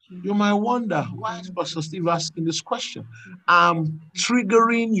 sir. You might wonder, why is Pastor Steve asking this question? I'm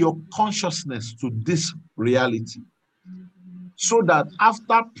triggering your consciousness to this reality so that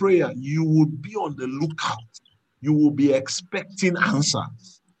after prayer, you will be on the lookout. You will be expecting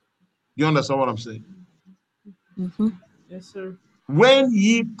answers. You understand what I'm saying? Yes, sir. When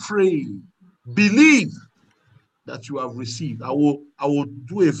ye pray, believe that you have received. I will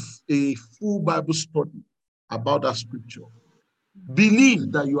do a full Bible study about that scripture.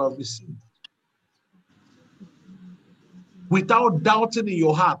 Believe that you have received. Without doubting in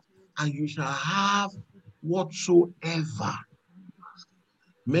your heart. and you shall have whatsoever.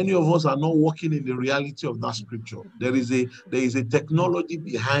 Many of us are not walking in the reality of that scripture. There is a technology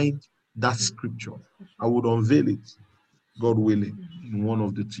behind that scripture. I would unveil it, God willing, in one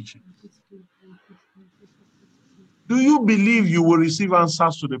of the teachings. Do you believe you will receive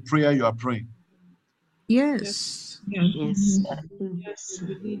answers to the prayer you are praying? Yes. Yes. Yes,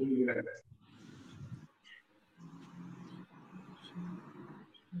 we believe.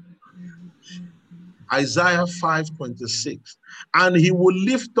 Isaiah 5:26. And he will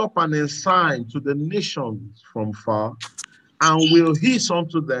lift up an ensign to the nations from far, and will hiss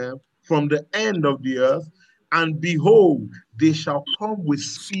unto them from the end of the earth, and behold, they shall come with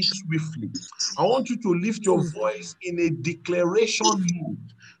speed swiftly. I want you to lift your voice in a declaration mood.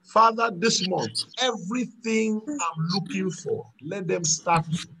 Father, this month, everything I'm looking for, let them start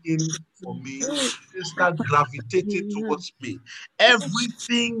looking for me. They start gravitating towards me.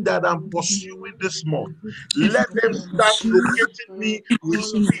 Everything that I'm pursuing this month, let them start locating me with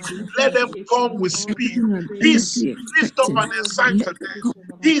All of speed. my Let them come expectations, with all speed. my Peace, prayers, lift up an all of my ensign to them. expectations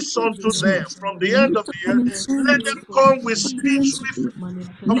that I'm Peace unto putting in them this from month, the end of the earth. Let them everything for come with speed, speed swiftly.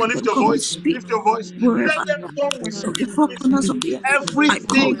 Come on, lift your manifestation voice. in the Lift your mighty voice. name of Let them Jesus. come with Father, speed let them swiftly. come with speed.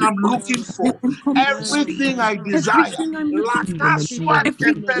 Everything I'm looking for, everything I desire.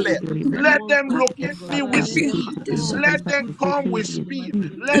 Lakaswantepele. Let them locate me Father, with let them speed. come Let with them good come with speed in the speed. mighty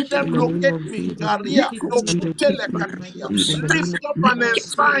name of Let them Jesus. locate me. Locate me Garia speedily tokutele in the katia. mighty name of Lift Jesus. up an I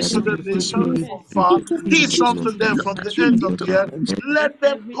ensign pray to that the you nations from manifest far. speedily Peace unto them in the from the mighty end name of of the earth. Jesus. Let Let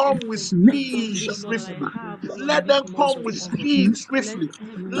them every come with expectation, speed oh Lord, that I swiftly. have, oh Lord, in Let this them month come of with August, speed let swiftly.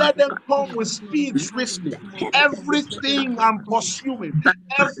 every Let them come with expectation, oh Lord, that speed I have in swiftly. this month of August, let them Everything come I'm swiftly. pursuing,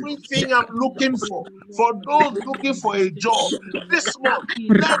 everything I'm looking for those looking for a job this month,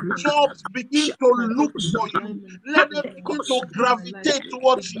 let jobs begin to My look purpose for and you. alignment Let them in begin to my life gravitate should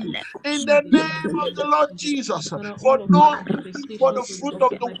towards be you. In the speed in the name mighty of name the of Lord Jesus. Jesus, Father, for all of my those looking for the manifestations fruit of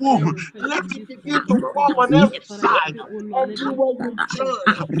of the my prayer womb, requests let in it this begin month to of come on August. every Father, I side. pray, oh Lord, let them Everywhere you come forth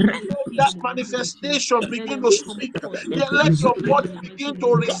turn, with let speed that in the mighty name of Jesus. manifestation Let begin them to come speak. forth Yeah, with let your speed body in the mighty begin to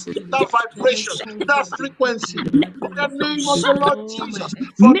name of receive Jesus. that Let them vibration, come that forth quickly frequency. in the mighty In name the of name Jesus. of the Lord All my Jesus,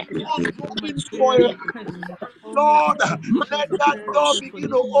 for those expectations, all my looking for prayer a requests, all my Lord, expectations let and that prayer door requests for begin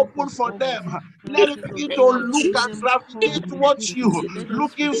this to month open of for them. August. Father, Let it King of begin to glory, look let and them gravitate come with towards you, swiftly. Let them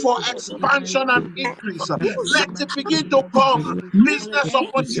looking speed for forth in my expansion life and in this increase. month in the Let it mighty begin name to of come. Jesus. And let Business every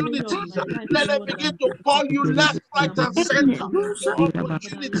area of opportunities. my life, oh Let them Lord, that begin I'm to call putting you into left, right, that I'm and putting center into your for hands, Father,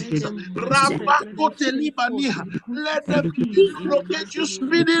 let opportunities. them manifest, let them come forth Rabakotelibani. with good Let them begin speed to in the locate mighty you name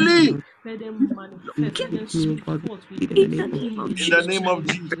of speedily. Jesus. Let them manifest, let them speed forth with good speed in In the the mighty name of name of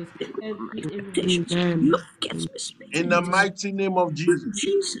Jesus. Jesus. Every area of my life. In the mighty name of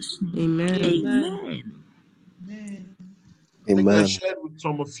Jesus. Amen. I think I Amen. shared with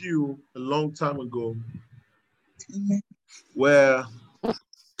some of you a long time ago where I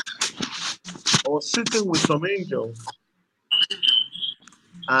was sitting with some angels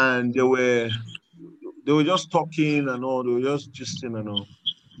and they were just talking and all, they were just gisting and all.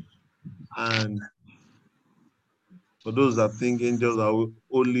 And for those that think angels are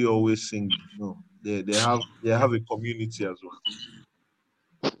only always singing, no, they have a community as well.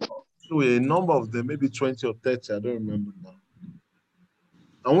 So a number of them, maybe 20 or 30, I don't remember now.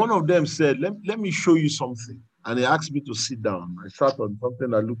 And one of them said, let me show you something. And he asked me to sit down. I sat on something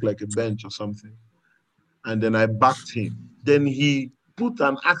that looked like a bench or something. And then I backed him. Then he put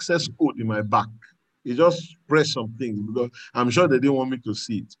an access code in my back. He just pressed some things because I'm sure they didn't want me to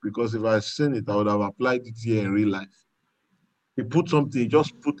see it, because if I had seen it, I would have applied it here in real life. He put something, he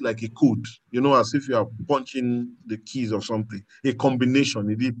just put like a code, as if you are punching the keys or something. A combination.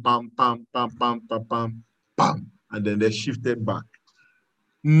 He did pam, pam, pam, pam, pam, pam, pam. And then they shifted back.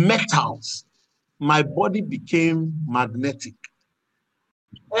 Metals. My body became magnetic.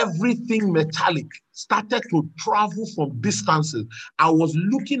 Everything metallic started to travel from distances. I was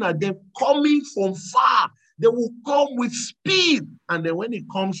looking at them coming from far. They will come with speed. And then when it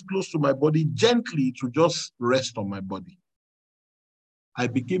comes close to my body, gently, it will just rest on my body. I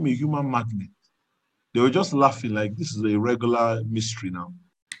became a human magnet. They were just laughing like this is a regular mystery now.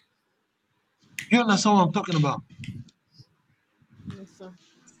 You understand what I'm talking about? Yes, sir.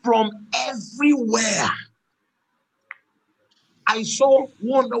 From everywhere. I saw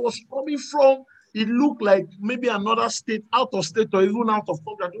one that was coming from, it looked like maybe another state, out of state or even out of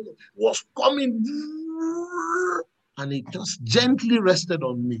country, I don't know, was coming and it just gently rested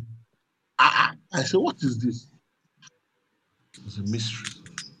on me. I said, what is this? It's a mystery.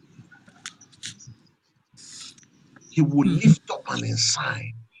 He will lift up an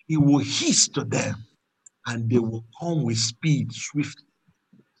ensign. He will hiss to them and they will come with speed swiftly.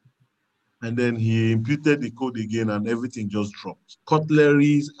 And then he imputed the code again and everything just dropped.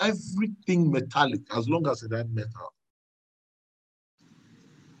 Cutleries, everything metallic, as long as it had metal.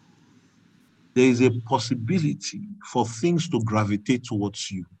 There is a possibility for things to gravitate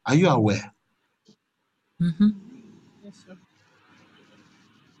towards you. Are you aware? Mm-hmm. Yes, sir.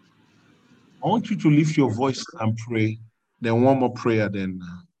 I want you to lift your voice and pray. Then one more prayer, then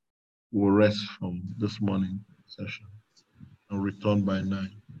we'll rest from this morning session and return by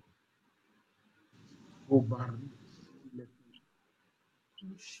 9.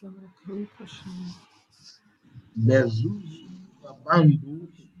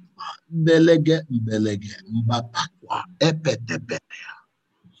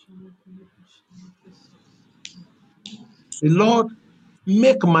 Lord,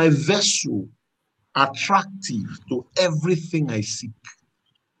 make my vessel attractive to everything I seek.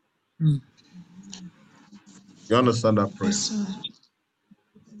 Mm. You understand that prayer? Yes, Lord.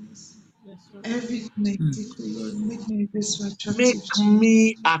 Yes, sir. Everything I Mm. seek, O Lord, make my vessel attractive Make to you.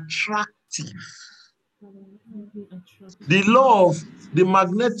 me attractive. Make me attractive. The law of the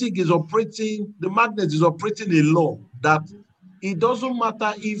magnet is operating a law that it doesn't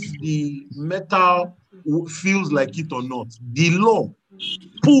matter if the metal feels like it or not. The law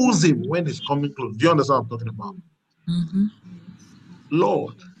pulls him when it's coming close. Do you understand what I'm talking about? Mm-hmm.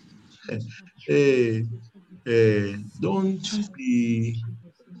 Lord, don't be,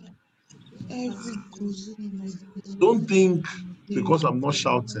 Every good thing I don't think do, because I'm not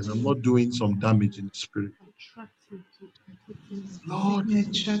shouting, I'm not doing some damage in the spirit. Attractive to everything. make Lord, me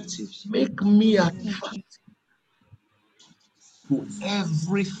attractive. make me Make me attractive to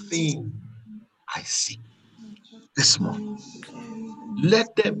everything I see this morning.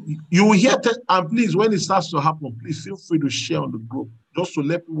 Let them, you will hear, and please, when it starts to happen, please feel free to share on the group, just to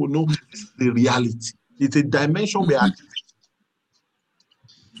let people know this is the reality. It's a dimension we are activating.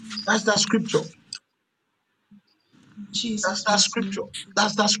 That's the scripture. That's the scripture.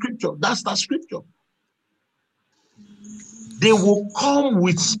 That's the scripture. That's the scripture. They will come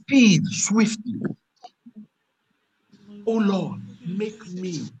with speed swiftly. Oh Lord, make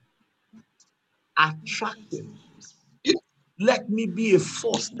me attractive. Let me be a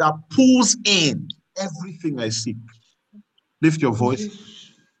force that pulls in everything I seek. Lift your voice.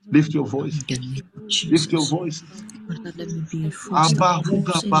 Lift your voice. In the name of Lift your Jesus. voice. Father, let me be a force that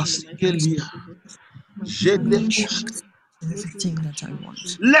Abahuga pulls in Baskelia. attract everything that I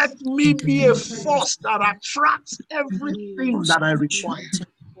want. Let me In the be name a of force that attracts everything force that I require.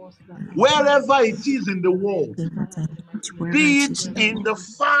 attracting Wherever it is in the world, everything that I want, wherever be it it is in the in world, the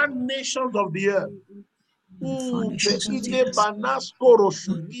far nations of the earth. in the far nations of the Beide earth. banaskoro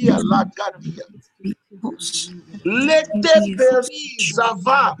sudia lagadia. Be a force. Let Let me there be a force be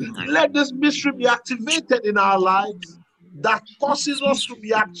Zava. Let this mystery be activated in our lives that causes us to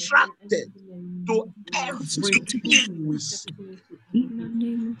be attracted to causes me to be everything we see. in the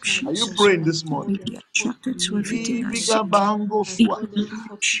name of Are you Jesus. praying this Let me morning? be attracted to everything I Bibiga seek. bango In swa. the name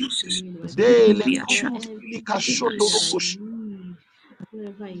of Jesus. Let me Dele be attracted kumbili to everything I kashoto seek. rokoshi.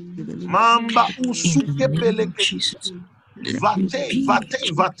 Wherever I need. Mamba In the usuke name of peleke. Jesus. Let me Vate, be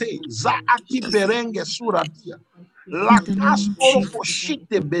vate, vate. Zaaki perenge suratia. in La the name of casporo Jesus.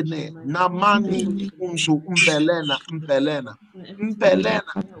 koshite bene. In the Namani name of untu umbelena, umbelena. Jesus. Mpelena,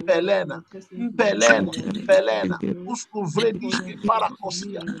 mpelena, mpelena, mpelena. Usku vrediske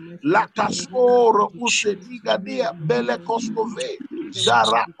parakosia. La casoro use digadia bele kostove.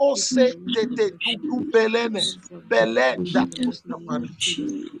 Jara ose tete tutu pelene. Pele da In the kuska name of parisi.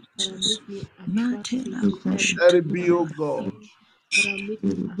 Jesus. Matela Let it be, O Grashata. God.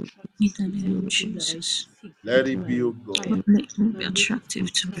 In the name of Jesus. Let it be, O God. Let me be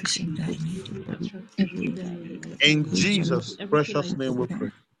attractive to everything that I need. Everything that I need. In In the name Jesus' precious name we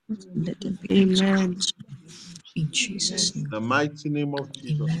pray. let them be Amen. attracted. In Jesus' In name. the mighty name of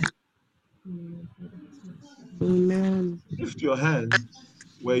Jesus. Amen. Amen. Lift your hand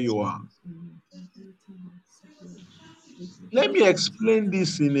where you are. Let me explain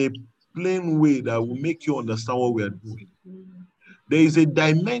this in a plain way that will make you understand what we are doing. There is a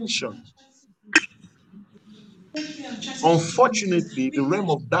dimension. Unfortunately, the realm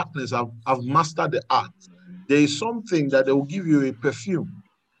of darkness have mastered the art. There is something that they will give you a perfume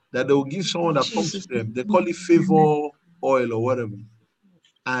that they will give someone that comes to them. They call it favor oil or whatever.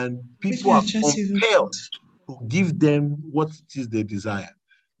 And people are compelled to give them what it is they desire.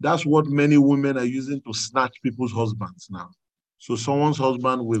 That's what many women are using to snatch people's husbands now. So someone's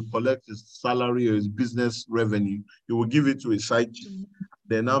husband will collect his salary or his business revenue. He will give it to a side chick.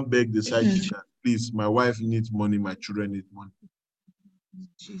 They now beg the side chick, please, my wife needs money, my children need money.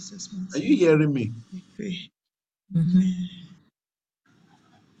 Jesus, Are you hearing me? I pray. Mm-hmm.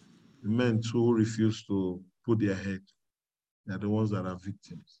 The men too refuse to put their head. They're the ones that are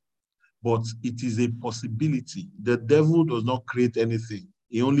victims. But it is a possibility. The devil does not create anything.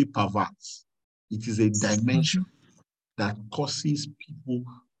 He only perverts. It is a dimension that causes people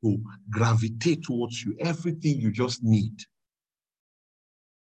to gravitate towards you. Everything you just need.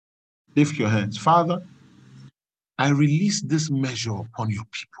 Lift your hands. Father, I release this measure upon your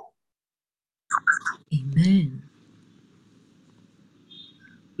people. Amen.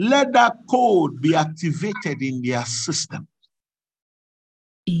 Let that code be activated in their system.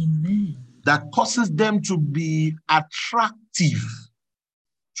 Amen. That causes them to be attractive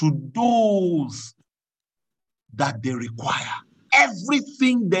to those that they require.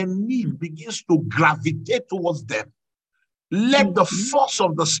 Everything they need begins to gravitate towards them. Let the force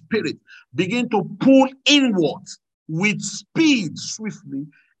of the Spirit begin to pull inward with speed, swiftly,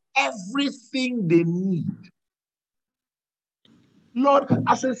 everything they need. Lord,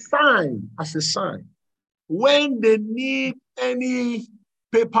 as a sign, when they need any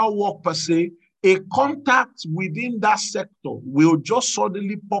paperwork per se, a contact within that sector will just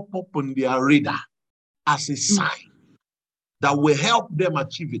suddenly pop up on their radar as a sign that will help them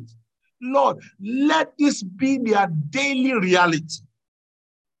achieve it. Lord, let this be their daily reality.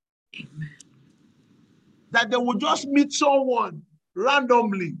 Amen. That they will just meet someone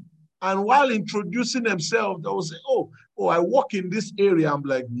randomly, and while introducing themselves, they will say, oh, I work in this area. I'm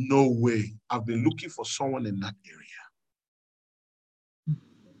like, no way. I've been looking for someone in that area.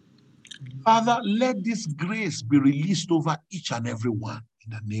 Father, let this grace be released over each and every one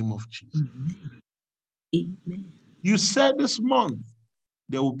in the name of Jesus. Amen. You said this month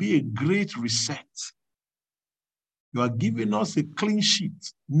there will be a great reset. You are giving us a clean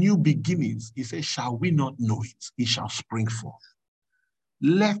sheet, new beginnings. He says, shall we not know it? It shall spring forth.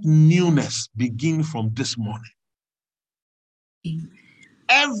 Let newness begin from this morning. Amen.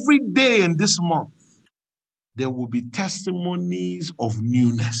 Every day in this month, there will be testimonies of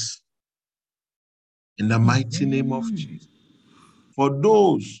newness. In the mighty name of Jesus. For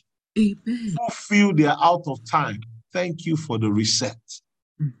those Amen. who feel they are out of time, thank you for the reset.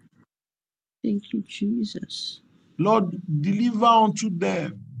 Thank you, Jesus. Lord, deliver unto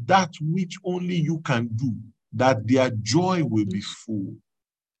them that which only you can do, that their joy will be full,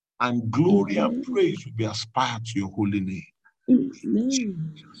 and glory and praise will be aspired to your holy name. Amen. In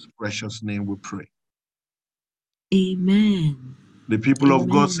Jesus' precious name we pray. Amen. The people of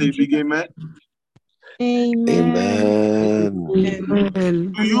God say big amen. Amen. Amen.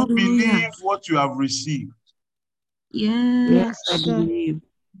 Do you Hallelujah. believe what you have received? Yes, I sir. believe.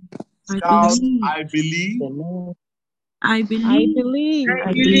 I Shout, believe. I believe, I I believe. believe.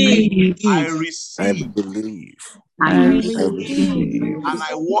 I believe. I I receive, believe. I I I receive. receive. and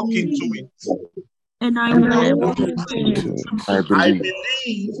I walk into it. and I And I I walk walk walk into into it. it. into it. I I believe.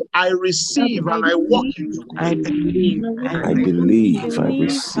 believe, I receive, I and I walk believe. into it. I believe. I I believe. I Believe. I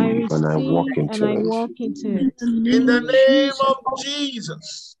receive and I walk receive. And into I it. walk into in it. the In name the of name Jesus. of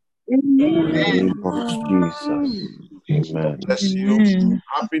Jesus. In the name of Jesus. Amen. Amen. Bless you.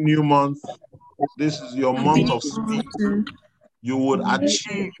 Happy new month. This is your Happy month of New speed. Month. You would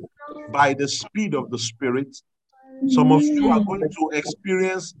achieve by the speed of the Spirit. Some of you are going to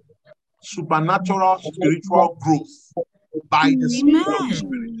experience supernatural spiritual growth by the speed of the Amen.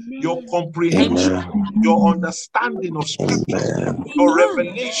 Spirit. Your comprehension, Amen. your understanding of Scripture, Amen. your Amen.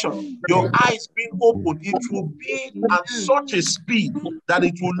 revelation, your eyes being open, it will be at such a speed that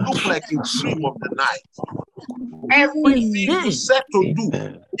it will look like a dream of the night. Everything you Amen. set to do,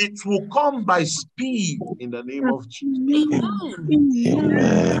 Amen. it will come by speed in the name of Jesus. Amen.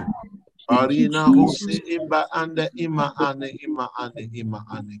 Amen. Thank you, Arina Jesus. hose imba ande ima ane ima ane ima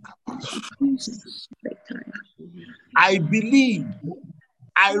ane kapas. Jesus. I believe,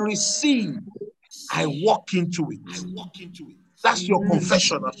 I receive, I walk into it. That's your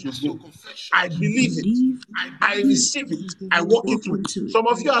confession as you go. I I believe it. believe. I receive it. I walk Walk into it. into it. Some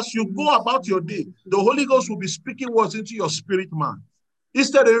of you, as you go about your day, the Holy Ghost will be speaking words into your spirit man.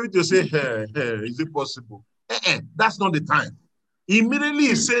 Instead of you to say, hey, is it possible? That's not the time. Immediately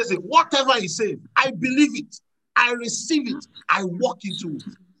he says it. Whatever he says, I believe it. I receive it. I walk into it.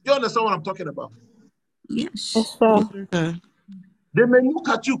 You understand what I'm talking about? Yes. Yes, sir. They may look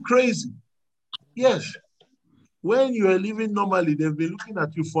at you crazy. Yes. When you are living normally, they've been looking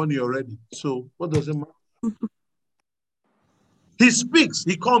at you funny already. So what does it matter? He speaks,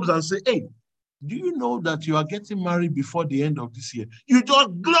 he comes and says, hey, do you know that you are getting married before the end of this year? You just,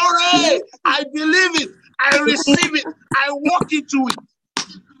 glory! I believe it. I receive it. I walk into it.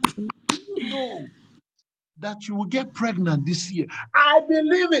 Do you know that you will get pregnant this year? I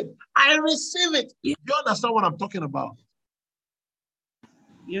believe it. I receive it. Yeah. You understand what I'm talking about?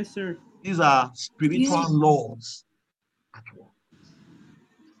 Yes, sir. These are spiritual laws at work.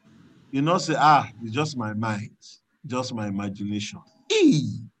 You not say, it's just my mind, just my imagination.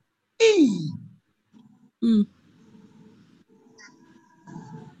 It's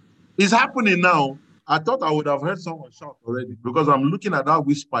happening now. I thought I would have heard someone shout already because I'm looking at that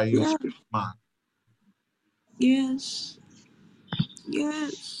whisper in your spirit, man. Yes.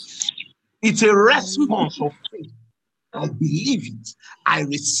 It's a response of faith. I believe it. I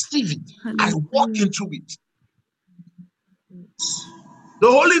receive it. I walk into it. The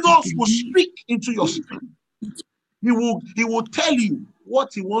Holy Ghost will speak into your spirit. He will tell you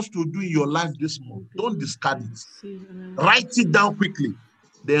what he wants to do in your life this month. Don't discard it. Write it down quickly.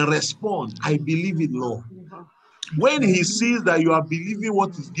 Then respond. I believe it, Lord. When he sees that you are believing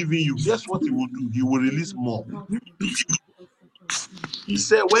what he's giving you, guess what he will do? He will release more. He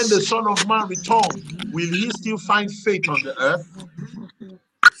said, when the Son of Man returns, will he still find faith on the earth?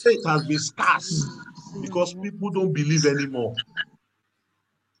 Faith has been scarce because people don't believe anymore.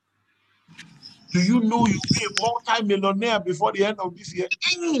 Do you know you'll be a multi-millionaire before the end of this year?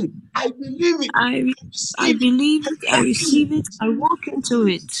 I believe it. I believe it. I receive it. I walk into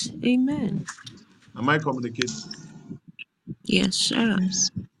it. Amen. Am I communicating? Yes, sir.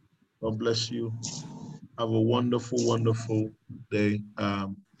 God bless you. Have a wonderful, wonderful day.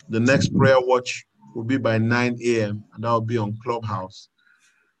 The next prayer watch will be by 9 a.m. and that will be on Clubhouse.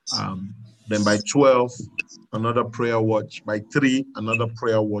 Then by 12, another prayer watch. By 3, another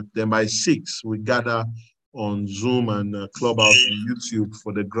prayer watch. Then by 6, we gather on Zoom and Clubhouse and YouTube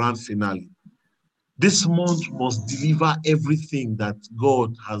for the grand finale. This month must deliver everything that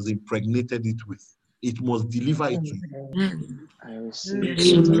God has impregnated it with. It must deliver it to you. I receive it.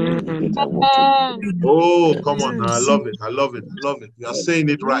 Oh, come on. I love it. I love it. I love it. You are saying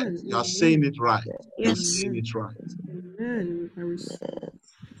it right. You are saying it right. You are saying it right. Amen. I receive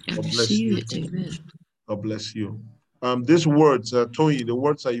God bless you. it. Amen. God bless you. These words, Tony, the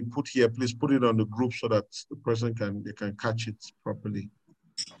words that you put here, please put it on the group so that the person can catch it properly.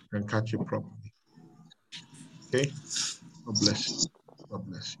 Can catch it properly. Okay? God bless you. God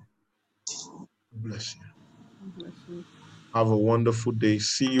bless you. God bless you. bless you. Have a wonderful day.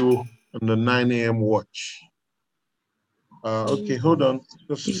 See you on the 9 a.m. watch. Okay, hold on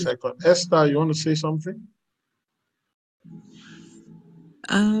just a second. Esther, you want to say something?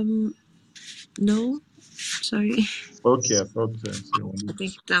 No, sorry. Okay, I thought I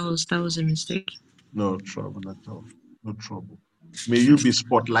think that was a mistake. no trouble at all. No trouble. May you be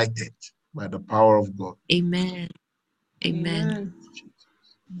spotlighted by the power of God. Amen. Amen.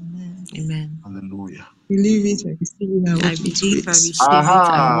 Amen. Hallelujah. Believe it, I receive it, I I walk into believe, I it. receive it,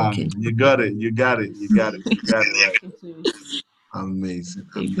 I walk in. You got it. You got it. You got it. You got it right. Amazing.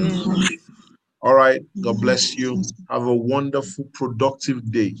 Amen. All right. God bless you. Have a wonderful,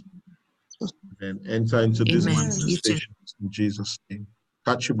 productive day. And enter into this Amen. manifestation in Jesus' name.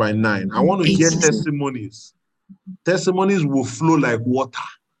 Catch you by 9. I want to hear testimonies. Testimonies will flow like water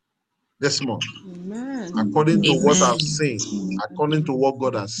this month. According to what I've seen, according to what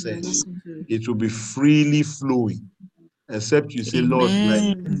God has said, it will be freely flowing. Except you say, Lord,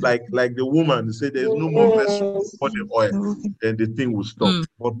 like the woman who said, there's no more vessel for the oil, then the thing will stop.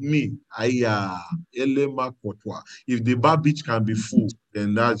 But me, if the babbage can be full,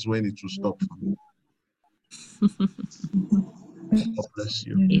 then that's when it will stop for me. God bless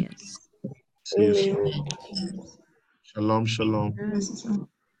you. Yes. See you soon. Shalom, shalom.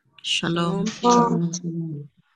 Shalom. Shalom.